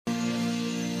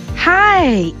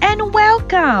Hi, and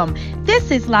welcome. This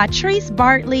is Latrice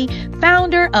Bartley,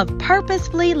 founder of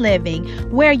Purposefully Living,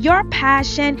 where your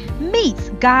passion meets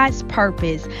God's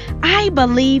purpose. I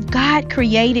believe God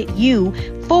created you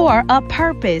for a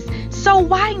purpose. So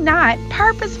why not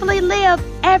purposefully live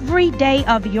every day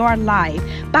of your life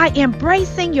by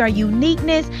embracing your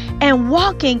uniqueness and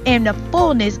walking in the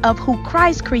fullness of who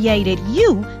Christ created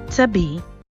you to be?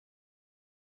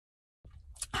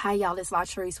 Hi, y'all. It's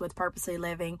Latrice with Purposely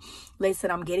Living.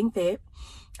 Listen, I'm getting fit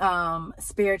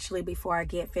spiritually before I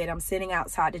get fit. I'm sitting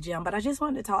outside the gym, but I just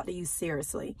wanted to talk to you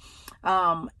seriously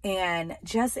and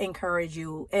just encourage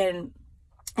you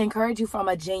from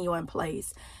a genuine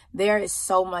place. There is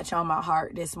so much on my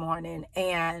heart this morning.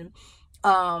 And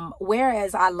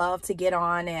whereas I love to get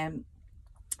on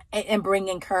and bring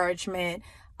encouragement,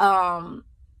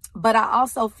 but I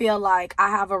also feel like I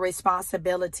have a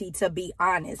responsibility to be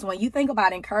honest. When you think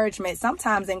about encouragement,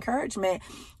 sometimes encouragement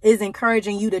is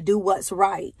encouraging you to do what's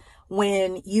right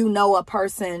when you know a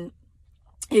person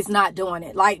is not doing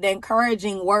it. Like, the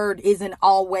encouraging word isn't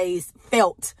always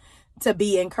felt to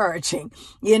be encouraging.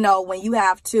 You know, when you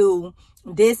have to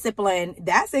discipline,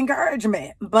 that's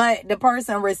encouragement, but the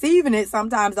person receiving it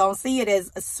sometimes don't see it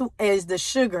as the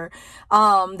sugar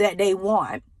that they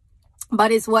want.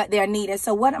 But it's what they're needed.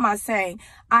 So what am I saying?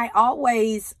 I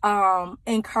always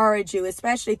encourage you,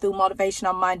 especially through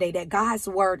Motivational Monday, that God's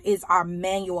word is our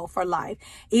manual for life.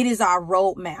 It is our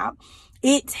roadmap.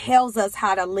 It tells us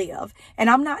how to live. And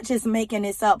I'm not just making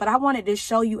this up, but I wanted to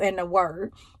show you in the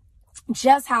word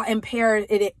just how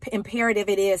imperative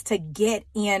it is to get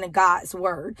in God's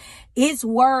word. Its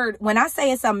word, when I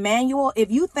say it's a manual, if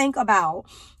you think about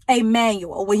a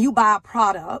manual, when you buy a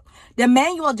product, the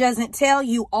manual doesn't tell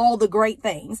you all the great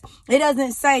things. It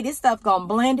doesn't say this stuff gonna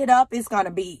blend it up. It's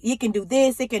gonna be, you can do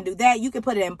this, it can do that. You can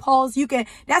put it in pulse.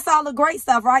 That's all the great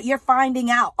stuff, right? You're finding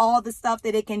out all the stuff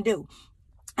that it can do.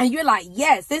 And you're like,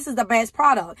 yes, this is the best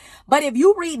product. But if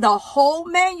you read the whole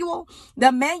manual,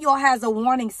 the manual has a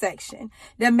warning section.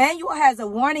 The manual has a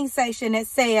warning section that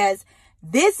says,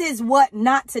 this is what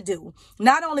not to do.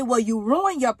 Not only will you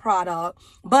ruin your product,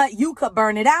 but you could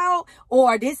burn it out,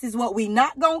 or this is what we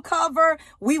not going to cover.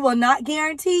 We will not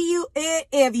guarantee you it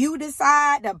if you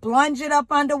decide to plunge it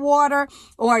up underwater,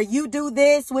 or you do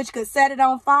this, which could set it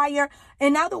on fire.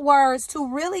 In other words,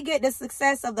 to really get the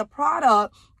success of the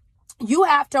product, you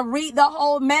have to read the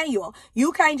whole manual.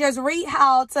 You can't just read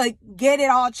how to get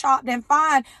it all chopped and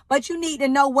fine, but you need to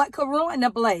know what could ruin the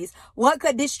blaze, what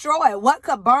could destroy it, what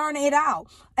could burn it out.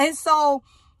 And so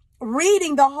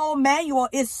reading the whole manual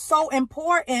is so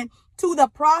important to the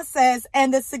process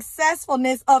and the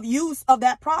successfulness of use of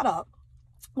that product.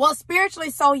 Well,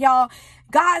 spiritually, so y'all,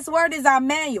 God's word is our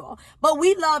manual, but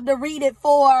we love to read it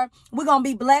we're going to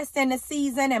be blessed in the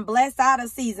season and blessed out of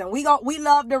season. We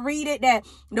love to read it that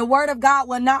the word of God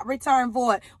will not return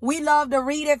void. We love to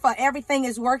read it for everything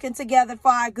is working together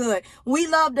for our good. We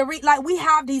love to read, like we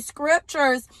have these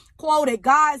scriptures quoted,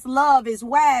 God's love is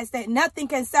vast, that nothing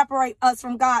can separate us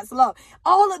from God's love.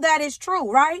 All of that is true,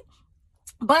 right?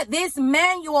 But this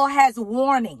manual has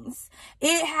warnings.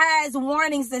 It has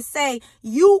warnings that say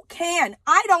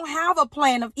I don't have a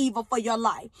plan of evil for your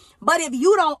life. But if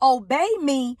you don't obey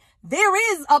me, there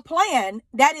is a plan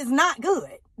that is not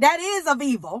good, that is of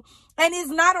evil, and is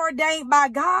not ordained by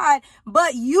God,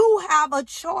 but you have a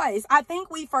choice. I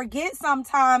think we forget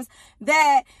sometimes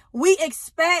that we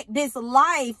expect this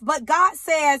life, but God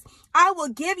says, I will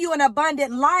give you an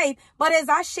abundant life. But as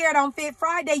I shared on Fit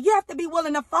Friday, you have to be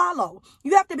willing to follow.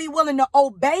 You have to be willing to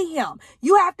obey him.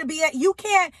 You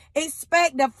can't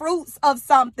expect the fruits of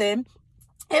something.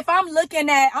 If I'm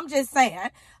just saying,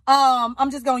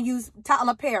 I'm just going to use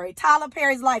Tyler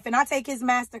Perry's life, and I take his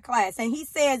master class. And he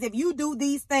says, if you do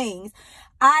these things,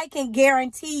 I can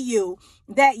guarantee you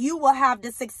that you will have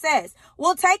the success.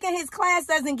 Well, taking his class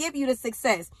doesn't give you the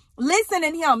success.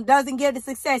 Listening to him doesn't give the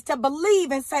success. To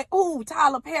believe and say, oh,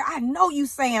 Tyler Perry, I know you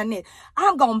saying this.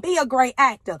 I'm going to be a great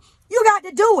actor. You got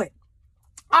to do it.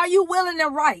 Are you willing to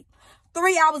write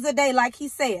 3 hours a day, like he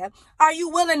said? Are you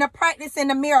willing to practice in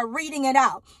the mirror, reading it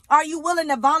out? Are you willing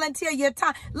to volunteer your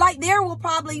time? Like, there will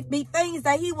probably be things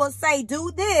that he will say,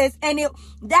 do this. And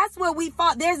that's where we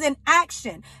thought there's an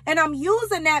action. And I'm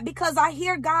using that because I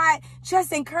hear God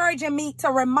just encouraging me to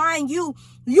remind you,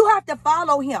 you have to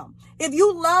follow him. If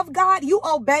you love God, you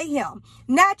obey him.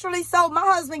 Naturally so, my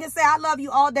husband can say, I love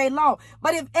you all day long.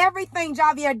 But if everything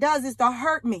Javier does is to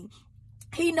hurt me,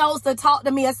 he knows to talk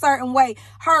to me a certain way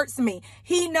hurts me.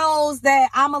 He knows that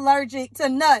I'm allergic to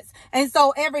nuts. And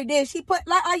so every dish he put,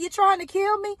 like, are you trying to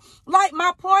kill me? Like,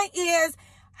 my point is,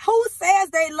 Who says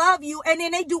they love you and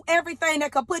then they do everything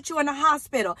that could put you in the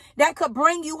hospital, that could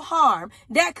bring you harm,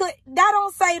 that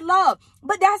don't say love.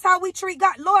 But that's how we treat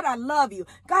God. Lord, I love you.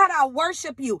 God, I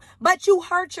worship you. But you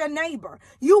hurt your neighbor.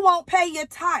 You won't pay your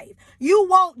tithe. You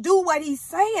won't do what he's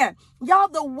saying. Y'all,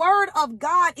 the word of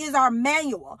God is our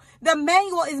manual. The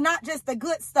manual is not just the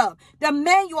good stuff. The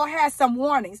manual has some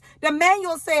warnings. The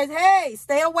manual says, hey,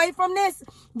 stay away from this.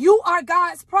 You are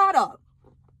God's product.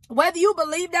 Whether you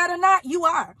believe that or not, you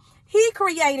are. He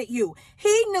created you.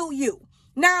 He knew you.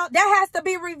 Now, that has to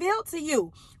be revealed to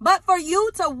you. But for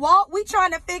you to walk, we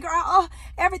trying to figure out, oh,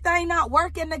 everything not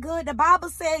working the good. The Bible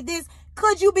said this.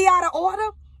 Could you be out of order?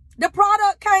 The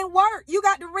product can't work. You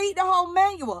got to read the whole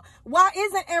manual. Why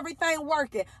isn't everything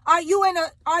working? Are you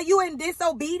in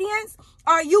disobedience?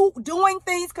 Are you doing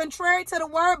things contrary to the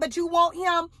word, but you want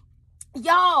him?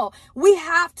 Y'all, we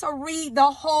have to read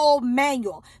the whole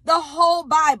manual, the whole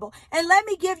Bible. And let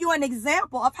me give you an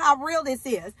example of how real this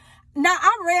is. Now,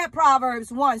 I read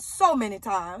Proverbs 1 so many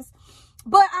times,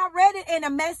 but I read it in a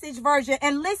Message version,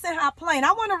 and listen how plain.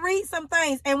 I want to read some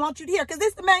things and want you to hear, because this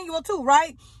is the manual too,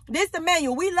 right? This is the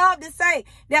manual. We love to say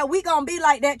that we going to be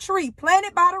like that tree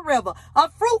planted by the river, a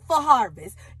fruitful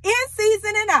harvest, in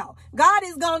season and out. God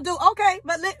is going to do, okay,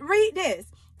 but read this.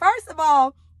 First of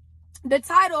all, the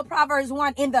title of Proverbs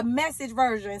 1 in the Message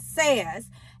version says,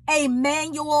 a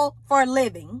manual for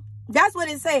living. That's what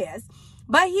it says.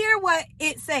 But hear what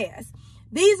it says.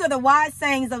 These are the wise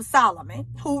sayings of Solomon,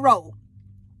 who wrote,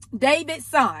 David's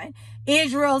son,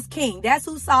 Israel's king. That's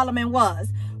who Solomon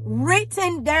was.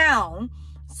 Written down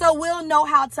so we'll know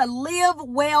how to live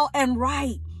well and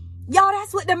right. Y'all,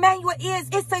 that's what the manual is.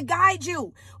 It's to guide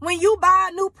you. When you buy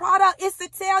a new product, it's to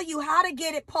tell you how to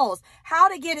get it pulsed, how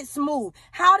to get it smooth,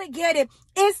 how to get it.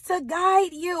 It's to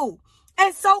guide you.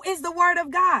 And so is the word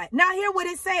of God. Now, hear what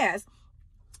it says.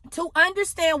 To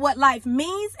understand what life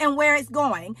means and where it's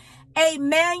going, a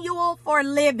manual for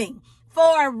living,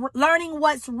 for learning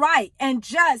what's right and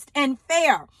just and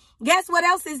fair. Guess what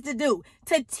else is to do?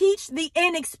 To teach the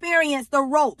inexperienced the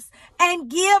ropes and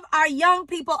give our young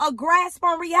people a grasp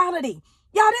on reality.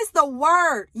 Y'all, this the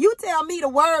word. You tell me the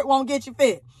word won't get you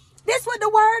fit. This what the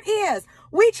word is.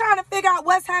 We trying to figure out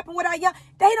what's happened with our young.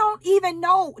 They don't even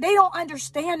know. They don't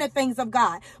understand the things of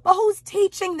God. But who's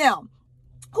teaching them?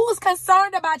 Who's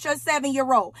concerned about your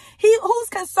 7-year-old? Who's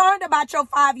concerned about your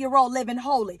 5-year-old living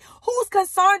holy? Who's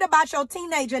concerned about your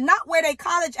teenager? Not where they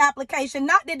college application,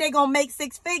 not that they're going to make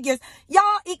 6 figures.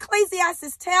 Y'all,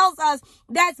 Ecclesiastes tells us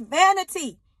that's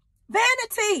vanity.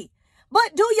 Vanity.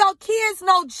 But do your kids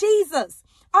know Jesus?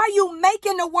 Are you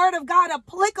making the word of God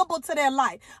applicable to their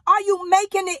life? Are you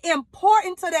making it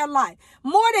important to their life?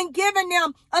 More than giving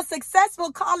them a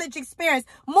successful college experience,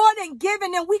 more than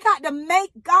giving them, we got to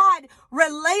make God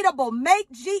relatable.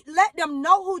 Let them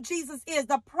know who Jesus is,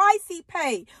 the price he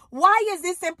paid. Why is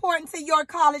this important to your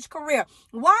college career?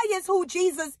 Why is who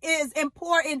Jesus is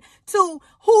important to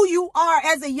who you are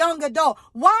as a young adult?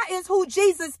 Why is who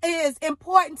Jesus is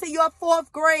important to your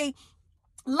 4th grade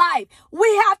life?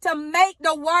 We have to make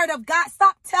the word of God.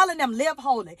 Stop telling them live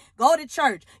holy, go to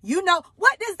church. You know,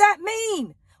 what does that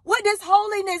mean? What does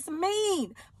holiness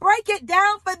mean? Break it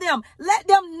down for them. Let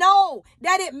them know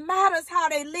that it matters how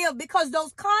they live, because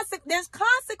there's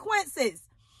consequences.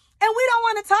 And we don't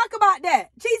want to talk about that.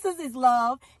 Jesus is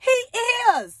love. He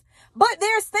is. But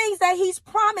there's things that he's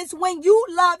promised when you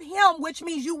love him, which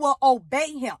means you will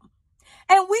obey him.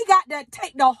 And we got to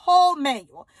take the whole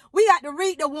manual. We got to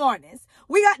read the warnings.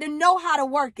 We got to know how to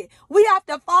work it. We have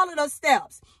to follow the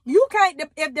steps. You can't,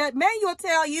 if the manual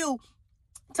tell you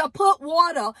to put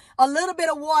water, a little bit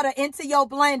of water into your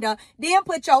blender, then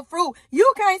put your fruit,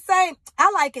 you can't say,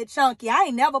 I like it chunky. I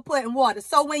ain't never putting water.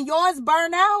 So when yours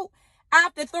burn out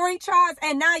after 3 tries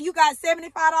and now you got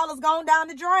 $75 going down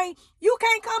the drain, you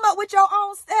can't come up with your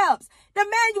own steps. The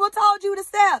manual told you the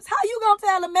steps. How you going to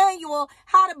tell the manual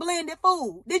how to blend the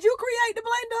food? Did you create the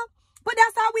blender? But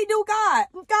that's how we do God.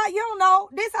 God, you don't know.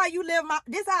 This how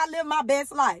I live my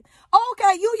best life.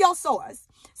 Okay, you your source.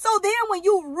 So then when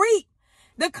you reap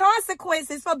the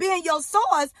consequences for being your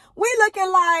source, we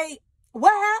looking like,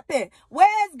 what happened?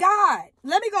 Where's God?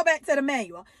 Let me go back to the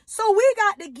manual. So we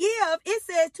got to give, it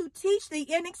says, to teach the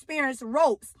inexperienced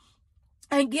ropes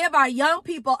and give our young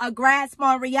people a grasp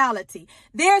on reality.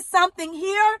 There's something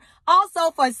here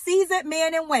also for seasoned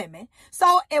men and women.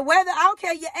 So whether, I don't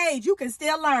care your age, you can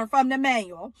still learn from the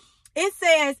manual. It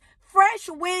says, fresh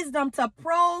wisdom to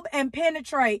probe and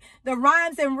penetrate the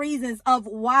rhymes and reasons of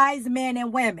wise men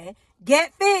and women.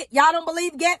 Get fit. Y'all don't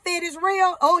believe get fit is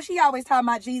real? Oh, she always talking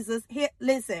about Jesus. Here,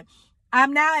 listen,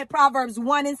 I'm now at Proverbs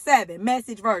 1 and 7,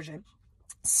 Message version.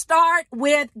 Start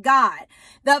with God.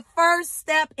 The first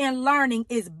step in learning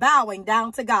is bowing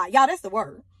down to God. Y'all, that's the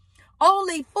word.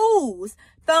 Only fools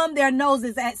thumb their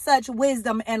noses at such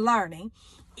wisdom and learning.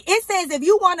 It says if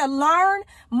you want to learn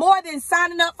more than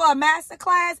signing up for a master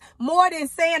class, more than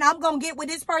saying I'm going to get with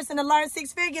this person to learn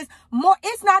 6 figures, more,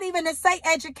 it's not even to say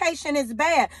education is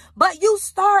bad, but you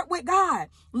start with God.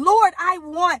 Lord, I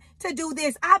want to do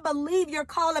this. I believe you're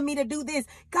calling me to do this.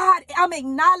 God, I'm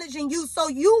acknowledging you so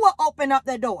you will open up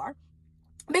the door.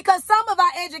 Because some of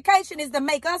our education is to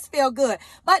make us feel good.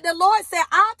 But the Lord said,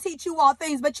 I'll teach you all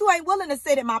things, but you ain't willing to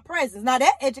sit in my presence. Now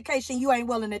that education you ain't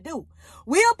willing to do.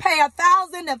 We'll pay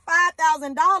 $1,000 to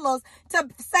 $5,000 to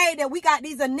say that we got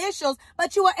these initials,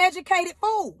 but you an educated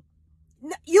fool.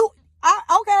 Okay,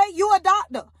 you a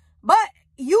doctor, but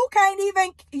you can't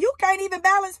even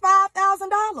balance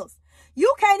 $5,000.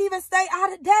 You can't even stay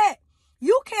out of debt.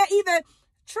 You can't even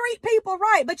treat people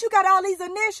right, but you got all these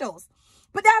initials.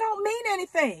 But that don't mean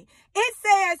anything. It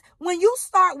says when you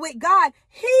start with God,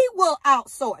 he will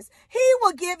outsource. He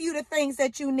will give you the things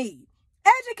that you need.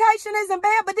 Education isn't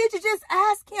bad, but did you just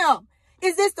ask him,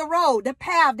 is this the road, the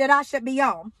path that I should be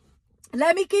on?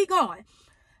 Let me keep going.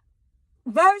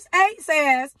 Verse 8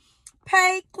 says,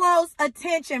 pay close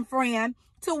attention, friend,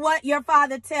 to what your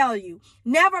father tells you.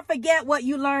 Never forget what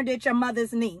you learned at your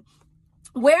mother's knee.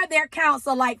 Wear their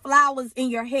counsel like flowers in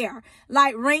your hair,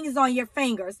 like rings on your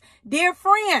fingers. Dear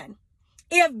friend,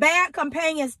 if bad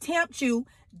companions tempt you,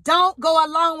 don't go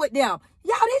along with them.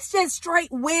 Y'all, this just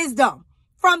straight wisdom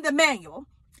from the manual.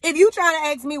 If you trying to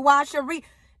ask me why I should read,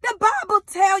 the Bible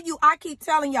tell you, I keep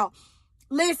telling y'all,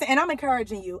 listen, and I'm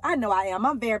encouraging you. I know I am.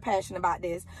 I'm very passionate about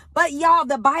this. But y'all,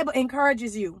 the Bible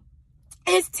encourages you.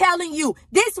 It's telling you,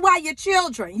 this why your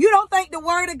children, you don't think the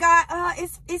word of God,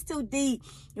 it's too deep.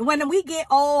 When we get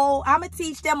old, I'm going to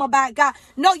teach them about God.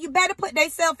 No, you better put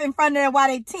themselves in front of them while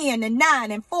they 10 and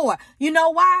 9 and 4. You know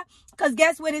why? Because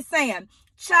guess what it's saying?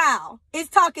 Child, it's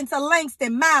talking to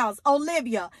Langston, Miles,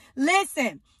 Olivia.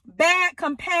 Listen, bad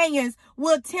companions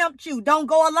will tempt you. Don't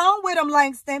go along with them,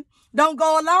 Langston. Don't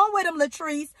go along with them,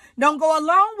 Latrice. Don't go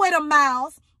along with them,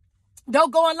 Miles.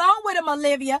 Don't go along with them,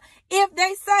 Olivia. If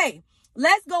they say,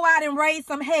 let's go out and raise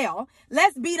some hell.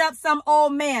 Let's beat up some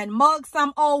old man, mug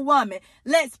some old woman.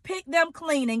 Let's pick them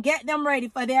clean and get them ready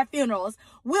for their funerals.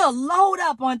 We'll load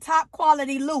up on top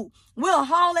quality loot. We'll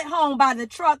haul it home by the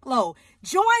truckload.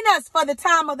 Join us for the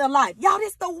time of their life. Y'all,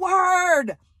 this the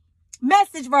word.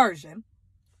 Message version.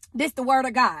 This the word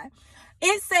of God.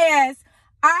 It says,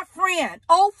 our friend,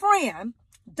 old friend,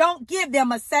 don't give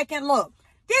them a second look.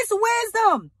 This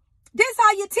wisdom. This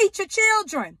how you teach your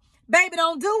children. Baby,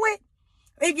 don't do it.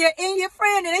 If you're in your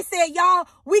friend and they say, y'all,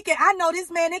 I know this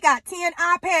man, they got 10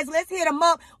 iPads. Let's hit them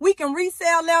up. We can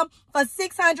resell them for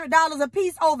 $600 a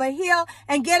piece over here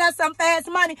and get us some fast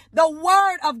money. The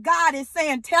word of God is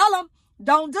saying, tell them,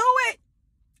 don't do it.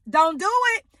 Don't do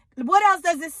it. What else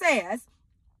does it say?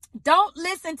 Don't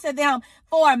listen to them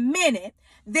for a minute.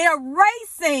 They're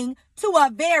racing to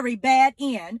a very bad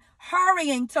end,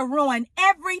 hurrying to ruin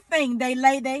everything they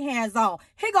lay their hands on.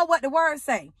 Here go what the word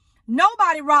say.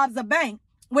 Nobody robs a bank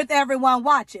with everyone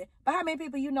watching. But how many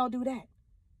people you know do that?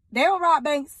 They don't rob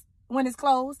banks when it's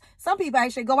closed. Some people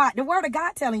actually go out. The word of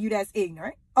God telling you that's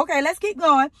ignorant. Okay, let's keep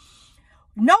going.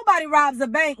 Nobody robs a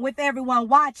bank with everyone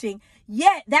watching.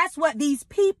 Yet that's what these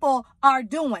people are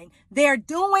doing. They're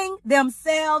doing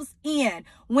themselves in.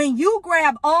 When you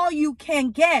grab all you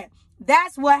can get,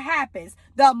 that's what happens.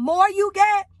 The more you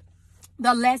get,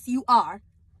 the less you are.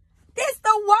 This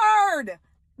the word.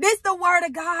 This the word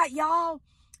of God, y'all.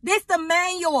 This the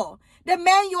manual. The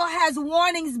manual has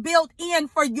warnings built in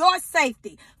for your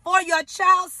safety, for your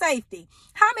child's safety.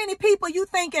 How many people you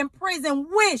think in prison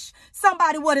wish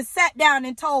somebody would have sat down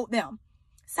and told them?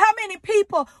 How many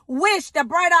people wish the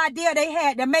bright idea they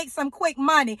had to make some quick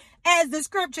money, as the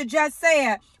scripture just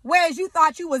said, whereas you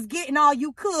thought you was getting all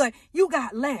you could, you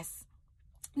got less.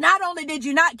 Not only did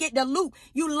you not get the loot,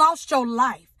 you lost your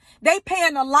life. They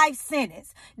paying a life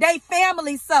sentence. They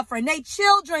family suffering. They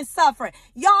children suffering.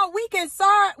 Y'all, we can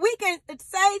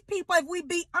save people if we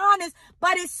be honest,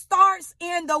 but it starts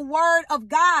in the word of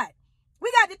God.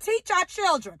 We got to teach our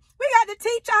children. We got to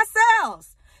teach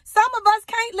ourselves. Some of us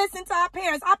can't listen to our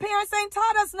parents. Our parents ain't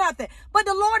taught us nothing. But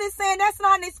the Lord is saying that's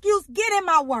not an excuse. Get in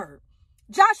my word.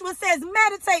 Joshua says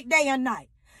meditate day and night.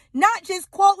 Not just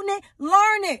quoting it,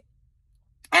 learn it.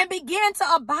 And begin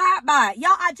to abide by it.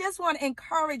 Y'all, I just want to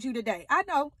encourage you today. I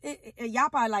know y'all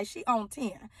probably like, she on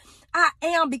 10. I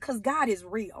am, because God is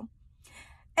real.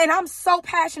 And I'm so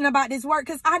passionate about this word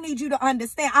because I need you to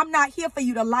understand. I'm not here for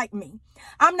you to like me.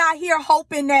 I'm not here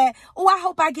hoping that, oh, I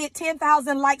hope I get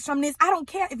 10,000 likes from this. I don't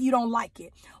care if you don't like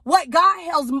it. What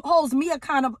God holds me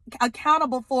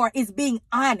accountable for is being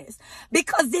honest,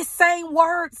 because this same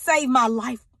word saved my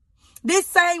life. This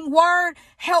same word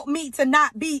helped me to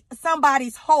not be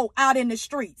somebody's hoe out in the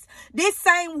streets. This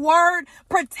same word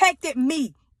protected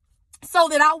me so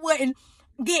that I wouldn't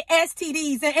get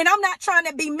STDs. And I'm not trying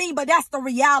to be mean, but that's the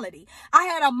reality. I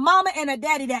had a mama and a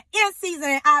daddy that in season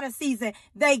and out of season,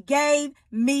 they gave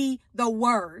me the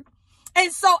word.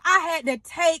 And so I had to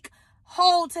take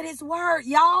hold to this word,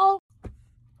 y'all.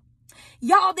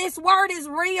 Y'all, this word is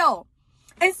real.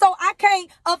 And so I can't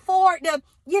afford to,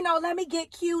 let me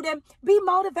get cute and be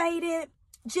motivated.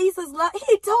 Jesus love,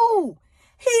 he do.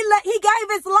 He gave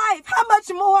his life. How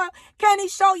much more can he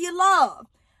show you love?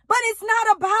 But it's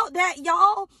not about that,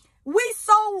 y'all. We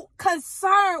so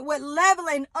concerned with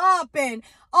leveling up and,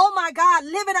 oh my God,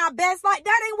 living our best life.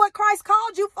 That ain't what Christ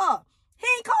called you for. He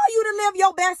ain't called you to live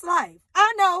your best life.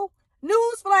 I know.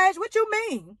 Newsflash, what you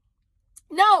mean?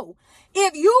 No.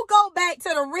 If you go back to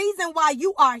the reason why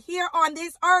you are here on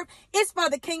this earth, it's for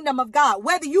the kingdom of God.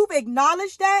 Whether you've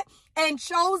acknowledged that and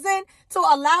chosen to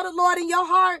allow the Lord in your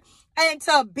heart and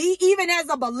to be, even as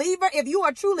a believer, if you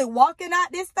are truly walking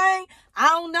out this thing, I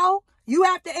don't know. You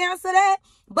have to answer that.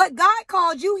 But God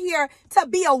called you here to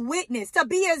be a witness, to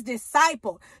be his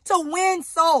disciple, to win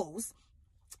souls,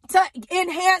 to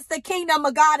enhance the kingdom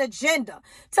of God agenda,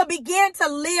 to begin to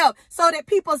live so that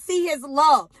people see his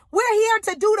love. We're here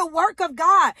to do the work of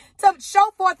God, to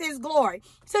show forth his glory,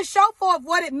 to show forth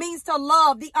what it means to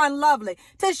love the unlovely,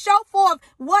 to show forth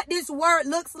what this word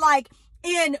looks like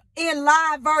in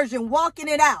live version, walking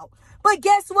it out. But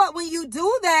guess what? When you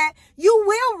do that, you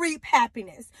will reap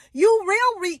happiness. You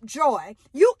will reap joy.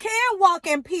 You can walk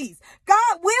in peace.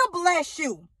 God will bless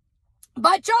you.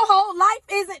 But your whole life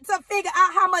isn't to figure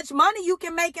out how much money you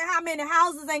can make and how many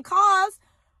houses and cars.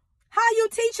 How are you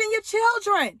teaching your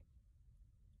children?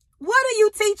 What are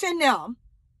you teaching them?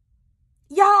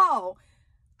 Y'all,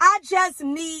 I just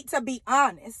need to be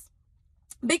honest,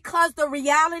 because the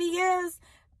reality is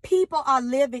people are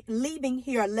leaving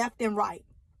here left and right.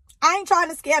 I ain't trying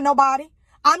to scare nobody.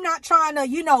 I'm not trying to,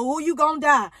 who you gonna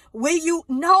die? Will you?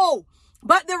 No.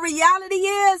 But the reality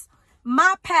is,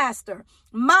 my pastor,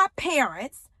 my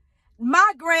parents,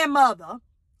 my grandmother,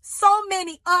 so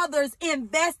many others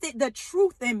invested the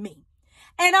truth in me.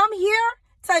 And I'm here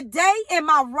today in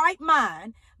my right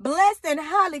mind, blessed and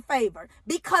highly favored,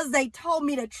 because they told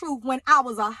me the truth when I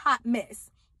was a hot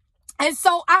mess. And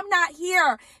so I'm not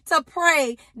here to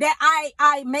pray that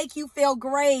I make you feel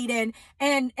great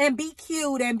and be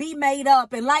cute and be made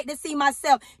up and like to see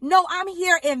myself. No, I'm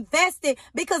here invested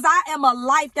because I am a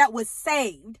life that was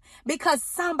saved because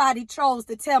somebody chose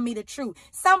to tell me the truth.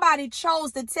 Somebody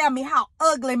chose to tell me how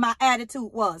ugly my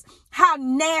attitude was, how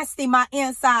nasty my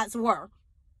insides were.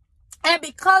 And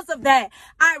because of that,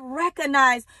 I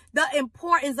recognize the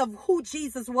importance of who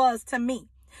Jesus was to me.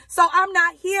 So I'm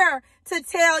not here to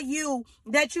tell you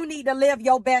that you need to live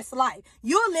your best life.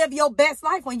 You'll live your best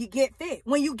life when you get fit,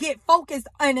 when you get focused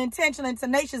and intentional and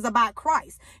tenacious about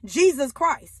Christ, Jesus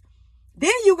Christ.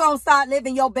 Then you're going to start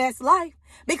living your best life,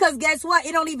 because guess what?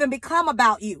 It don't even become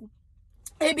about you.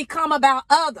 It become about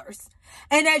others.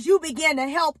 And as you begin to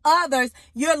help others,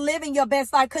 you're living your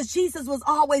best life, because Jesus was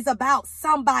always about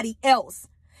somebody else.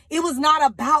 It was not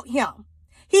about him.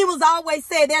 He was always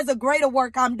saying, there's a greater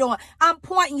work I'm doing. I'm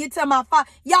pointing you to my Father.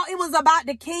 Y'all, it was about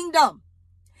the kingdom.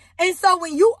 And so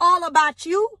when you all about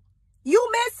you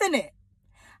missing it.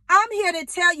 I'm here to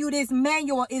tell you this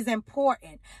manual is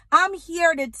important. I'm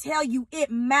here to tell you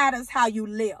it matters how you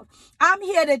live. I'm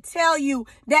here to tell you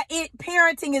that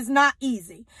parenting is not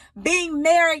easy. Being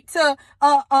married to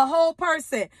a whole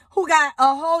person who got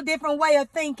a whole different way of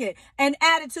thinking and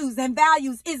attitudes and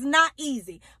values is not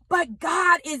easy. But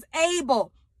God is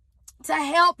able to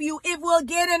help you if we'll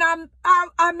get in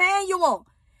our manual.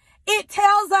 It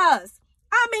tells us.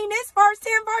 This first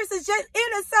 10 verses,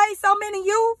 it'll say so many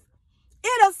youth.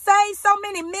 It'll say so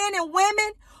many men and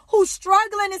women who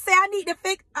struggling and say,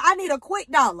 I need a quick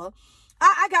dollar.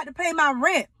 I got to pay my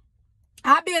rent.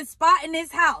 I've been spotting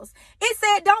this house. It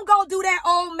said, don't go do that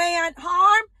old man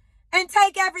harm and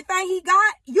take everything he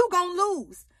got. You gonna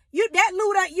lose. That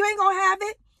looter, you ain't gonna have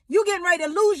it. You getting ready to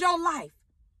lose your life.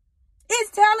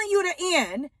 It's telling you the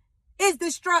end is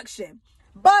destruction.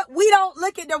 But we don't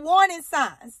look at the warning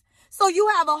signs. So you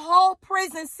have a whole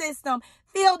prison system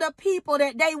filled of people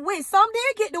that they wish. Some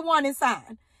did get the warning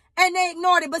sign and they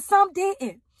ignored it, but some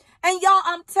didn't. And y'all,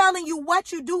 I'm telling you,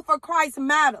 what you do for Christ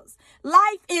matters.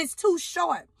 Life is too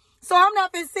short. So I'm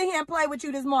not going to sit here and play with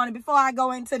you this morning before I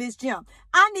go into this gym.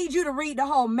 I need you to read the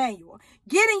whole manual.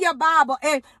 Get in your Bible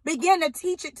and begin to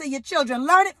teach it to your children.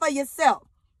 Learn it for yourself.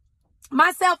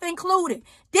 Myself included.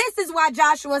 This is why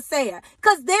Joshua said,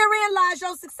 because therein lies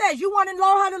your success. You want to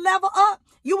learn how to level up?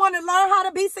 You want to learn how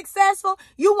to be successful?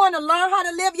 You want to learn how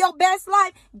to live your best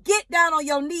life? Get down on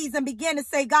your knees and begin to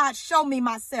say, God, show me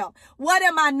myself. What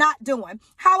am I not doing?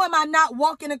 How am I not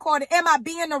walking according? Am I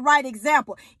being the right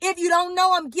example? If you don't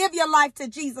know him, give your life to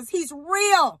Jesus. He's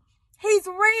real. He's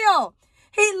real.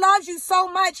 He loves you so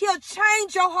much. He'll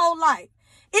change your whole life.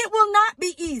 It will not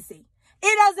be easy.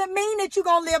 It doesn't mean that you're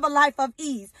going to live a life of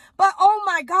ease. But, oh,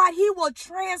 my God, he will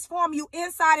transform you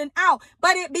inside and out.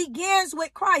 But it begins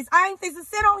with Christ. I ain't fixing to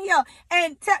sit on here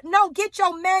and no, get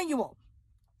your manual.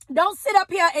 Don't sit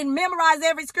up here and memorize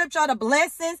every scripture of the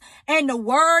blessings and the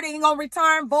word ain't going to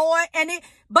return void.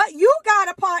 But you got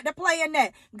a part to play in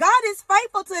that. God is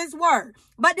faithful to his word.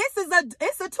 But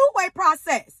it's a two-way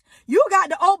process. You got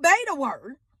to obey the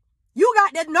word. You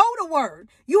got to know the word.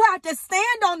 You have to stand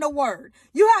on the word.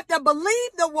 You have to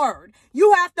believe the word.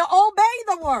 You have to obey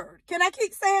the word. Can I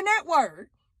keep saying that word?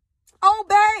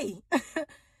 Obey.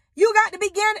 You got to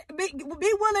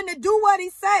be willing to do what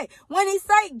he say. When he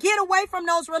say, get away from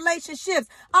those relationships,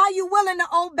 are you willing to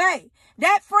obey?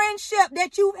 That friendship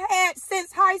that you've had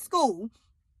since high school,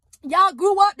 y'all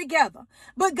grew up together.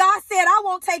 But God said, I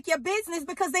won't take your business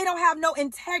because they don't have no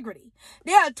integrity.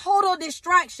 They're a total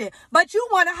distraction. But you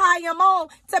want to hire them on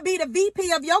to be the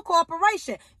VP of your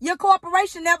corporation. Your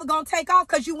corporation never going to take off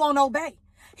because you won't obey.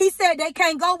 He said they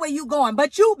can't go where you going.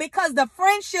 But you, because the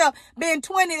friendship been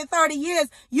 20 to 30 years,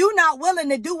 you not willing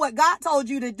to do what God told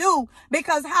you to do.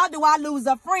 Because how do I lose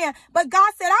a friend? But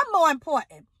God said, I'm more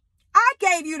important. I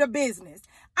gave you the business.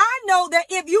 I know that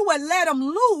if you would let them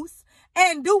loose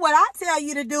and do what I tell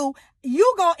you to do,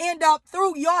 you going to end up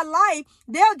through your life.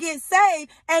 They'll get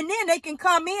saved and then they can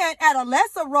come in at a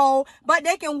lesser role, but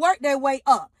they can work their way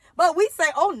up. But we say,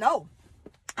 oh no,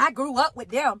 I grew up with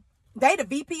them. They the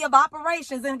VP of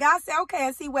operations. And God said, okay,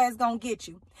 I see where it's going to get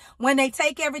you. When they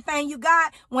take everything you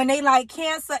got, when they like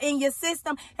cancer in your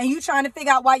system and you trying to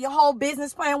figure out why your whole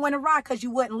business plan went awry because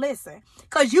you wouldn't listen.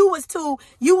 Because you was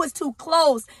too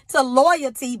close to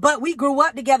loyalty, but we grew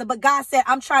up together. But God said,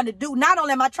 I'm trying to do, not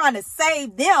only am I trying to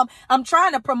save them, I'm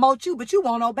trying to promote you, but you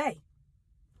won't obey.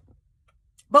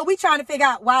 But we trying to figure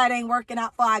out why it ain't working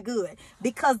out for our good.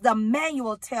 Because the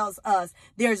manual tells us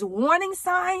there's warning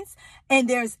signs and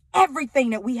there's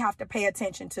everything that we have to pay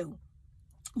attention to.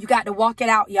 You got to walk it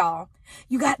out, y'all.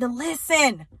 You got to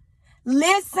listen.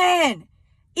 Listen.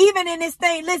 Even in this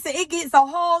thing, listen, it gets the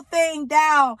whole thing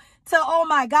down to, oh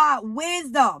my God,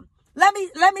 wisdom. Let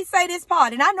me say this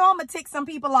part. And I know I'm going to tick some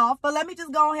people off, but let me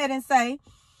just go ahead and say,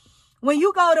 when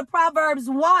you go to Proverbs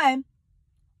 1,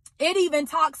 it even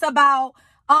talks about,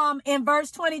 in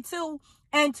verse 22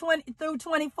 and 20 through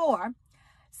 24,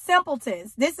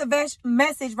 simpletons, this is a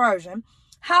message version.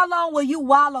 How long will you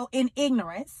wallow in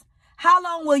ignorance? How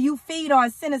long will you feed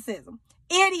on cynicism?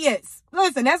 Idiots.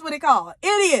 Listen, that's what they call it.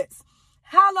 Idiots.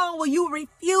 How long will you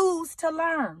refuse to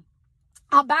learn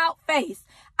about faith?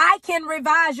 I can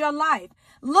revise your life.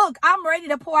 Look, I'm ready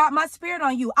to pour out my spirit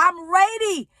on you. I'm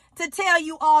ready to tell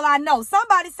you all I know.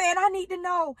 Somebody saying, I need to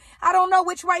know. I don't know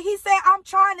which way. He said, I'm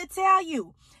trying to tell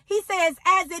you. He says,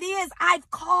 as it is,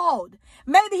 I've called.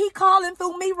 Maybe he calling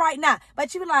through me right now.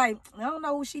 But you like, I don't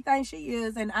know who she thinks she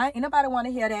is. And ain't nobody want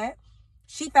to hear that.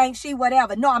 She thinks she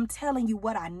whatever. No, I'm telling you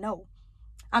what I know.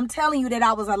 I'm telling you that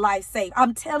I was a life saved.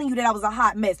 I'm telling you that I was a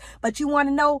hot mess. But you want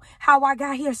to know how I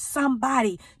got here?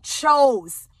 Somebody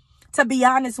chose to be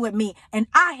honest with me. And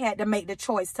I had to make the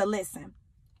choice to listen.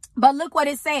 But look what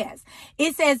it says.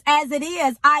 It says, as it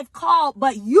is, I've called,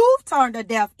 but you've turned a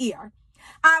deaf ear.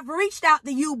 I've reached out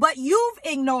to you, but you've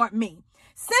ignored me.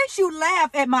 Since you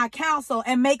laugh at my counsel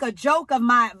and make a joke of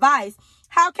my advice,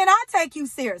 how can I take you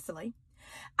seriously?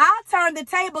 I'll turn the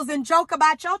tables and joke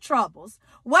about your troubles.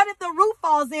 What if the roof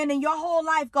falls in and your whole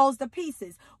life goes to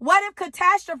pieces? What if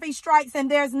catastrophe strikes and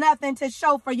there's nothing to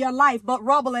show for your life but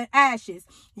rubble and ashes?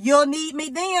 You'll need me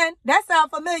then. That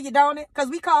sounds familiar, don't it? Because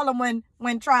we call them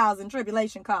when trials and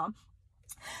tribulation come.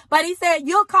 But he said,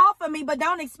 you'll call for me, but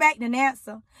don't expect an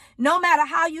answer. No matter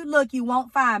how you look, you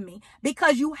won't find me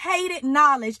because you hated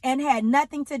knowledge and had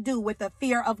nothing to do with the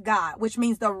fear of God, which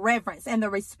means the reverence and the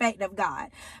respect of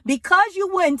God. Because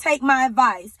you wouldn't take my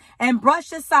advice and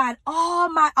brush aside all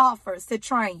my offers to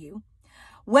train you.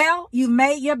 Well, you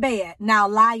made your bed. Now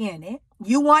lie in it.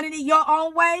 You wanted it your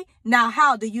own way. Now,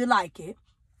 how do you like it?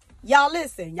 Y'all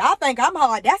listen, y'all think I'm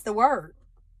hard. That's the word.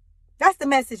 That's the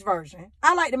message version.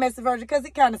 I like the message version because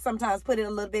it kind of sometimes put it a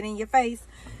little bit in your face.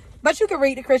 But you can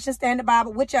read the Christian Standard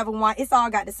Bible, whichever one. It's all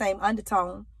got the same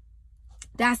undertone.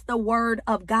 That's the word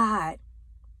of God.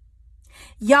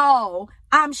 Y'all,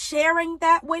 I'm sharing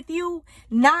that with you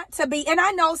not to be, and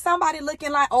I know somebody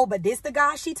looking like, oh, but this the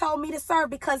God she told me to serve,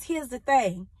 because here's the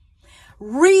thing.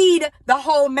 Read the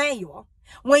whole manual.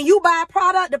 When you buy a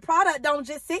product, the product don't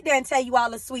just sit there and tell you all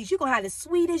the sweets. You're going to have the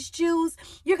sweetest juice.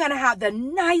 You're going to have the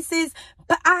nicest,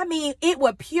 but I mean, it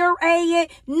will puree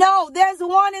it. No, there's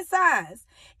warning signs.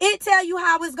 It tell you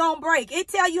how it's going to break. It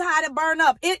tell you how to burn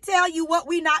up. It tell you what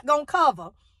we not going to cover.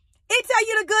 It tell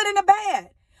you the good and the bad.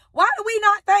 Why do we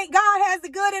not think God has the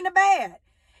good and the bad?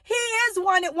 He is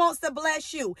one that wants to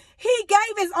bless you. He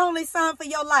gave his only son for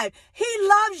your life. He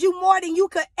loves you more than you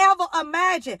could ever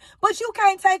imagine. But you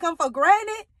can't take him for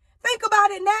granted. Think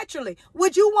about it naturally.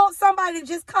 Would you want somebody to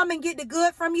just come and get the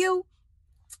good from you?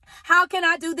 How can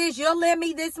I do this? You'll lend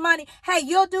me this money. Hey,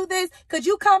 you'll do this. Could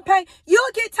you come pay?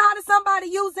 You'll get tired of somebody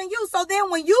using you. So then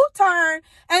when you turn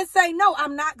and say, no,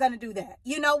 I'm not going to do that.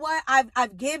 You know what?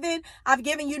 I've given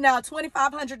you now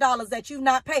 $2,500 that you've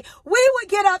not paid. We would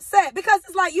get upset because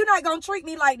it's like, you're not going to treat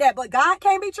me like that. But God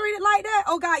can't be treated like that.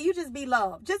 Oh God, you just be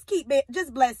loved.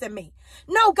 Just blessing me.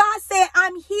 No, God said,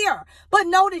 I'm here, but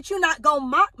know that you're not going to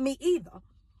mock me either.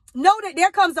 Know that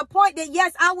there comes a point that,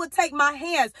 yes, I will take my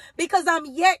hands because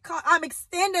I'm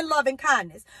extending loving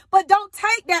kindness. But don't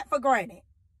take that for granted.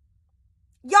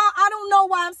 Y'all, I don't know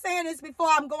why I'm saying this before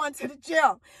I'm going to the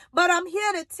gym. But I'm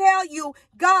here to tell you,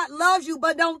 God loves you,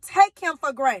 but don't take him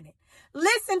for granted.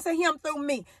 Listen to him through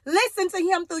me. Listen to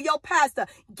him through your pastor.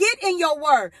 Get in your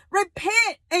word.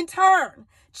 Repent and turn.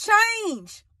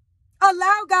 Change.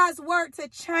 Allow God's word to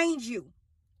change you.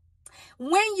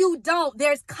 When you don't,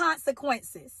 there's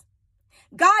consequences.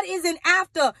 God isn't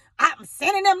after, I'm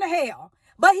sending them to hell,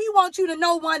 but he wants you to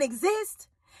know one exists.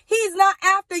 He's not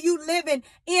after you living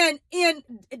in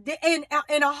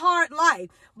a hard life.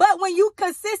 But when you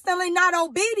consistently not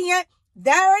obedient,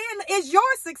 therein is your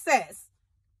success.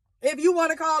 If you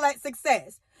want to call that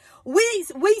success. We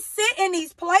sit in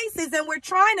these places and we're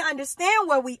trying to understand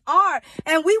where we are.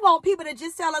 And we want people to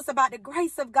just tell us about the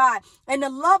grace of God and the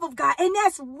love of God. And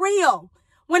that's real.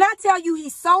 When I tell you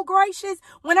he's so gracious,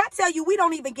 when I tell you we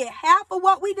don't even get half of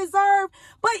what we deserve,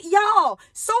 but y'all,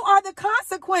 so are the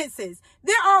consequences.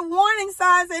 There are warning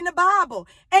signs in the Bible,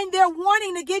 and they're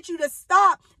wanting to get you to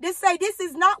stop, to say, this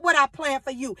is not what I planned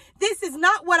for you. This is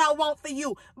not what I want for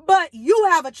you, but you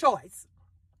have a choice.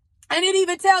 And it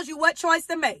even tells you what choice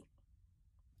to make.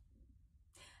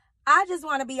 I just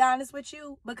want to be honest with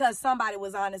you because somebody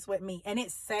was honest with me, and it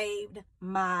saved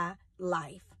my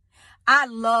life. I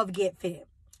love Get Fit.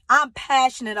 I'm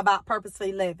passionate about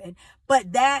purposefully living, but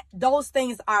those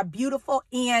things are beautiful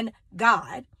in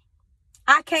God.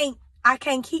 I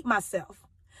can't keep myself.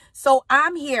 So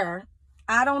I'm here.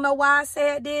 I don't know why I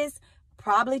said this.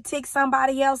 Probably ticked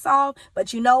somebody else off,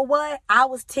 but you know what? I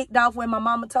was ticked off when my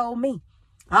mama told me.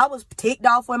 I was ticked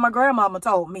off when my grandmama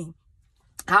told me.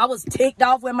 I was ticked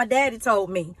off when my daddy told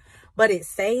me, but it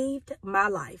saved my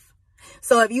life.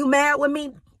 So if you mad with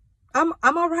me, I'm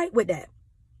all right with that.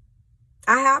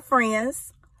 I have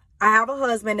friends. I have a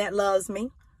husband that loves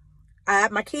me. I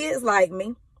have my kids like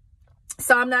me.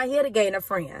 So I'm not here to gain a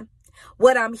friend.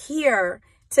 What I'm here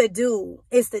to do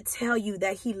is to tell you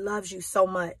that he loves you so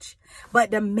much.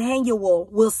 But the manual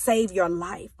will save your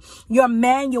life. Your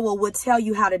manual will tell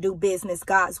you how to do business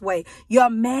God's way. Your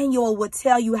manual will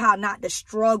tell you how not to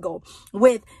struggle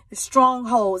with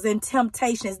strongholds and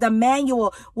temptations. The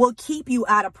manual will keep you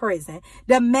out of prison.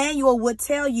 The manual will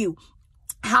tell you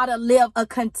how to live a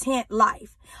content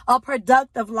life, a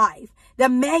productive life. The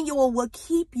manual will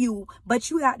keep you,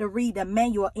 but you got to read the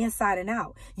manual inside and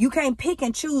out. You can't pick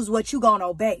and choose what you're going to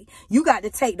obey. You got to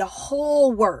take the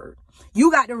whole word. You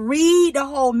got to read the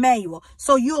whole manual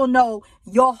so you'll know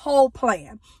your whole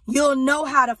plan. You'll know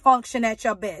how to function at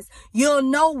your best. You'll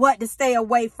know what to stay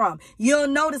away from. You'll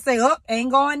know to say, oh,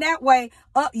 ain't going that way.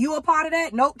 Oh, you a part of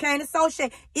that? Nope, can't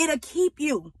associate. It'll keep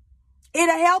you.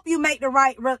 It'll help you make the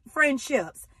right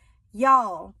friendships.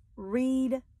 Y'all,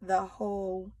 read the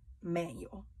whole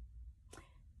manual.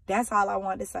 That's all I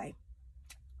wanted to say.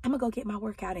 I'm going to go get my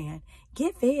workout in.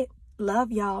 Get fit. Love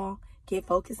y'all. Get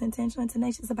focused, intentional, and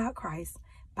tenacious about Christ.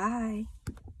 Bye.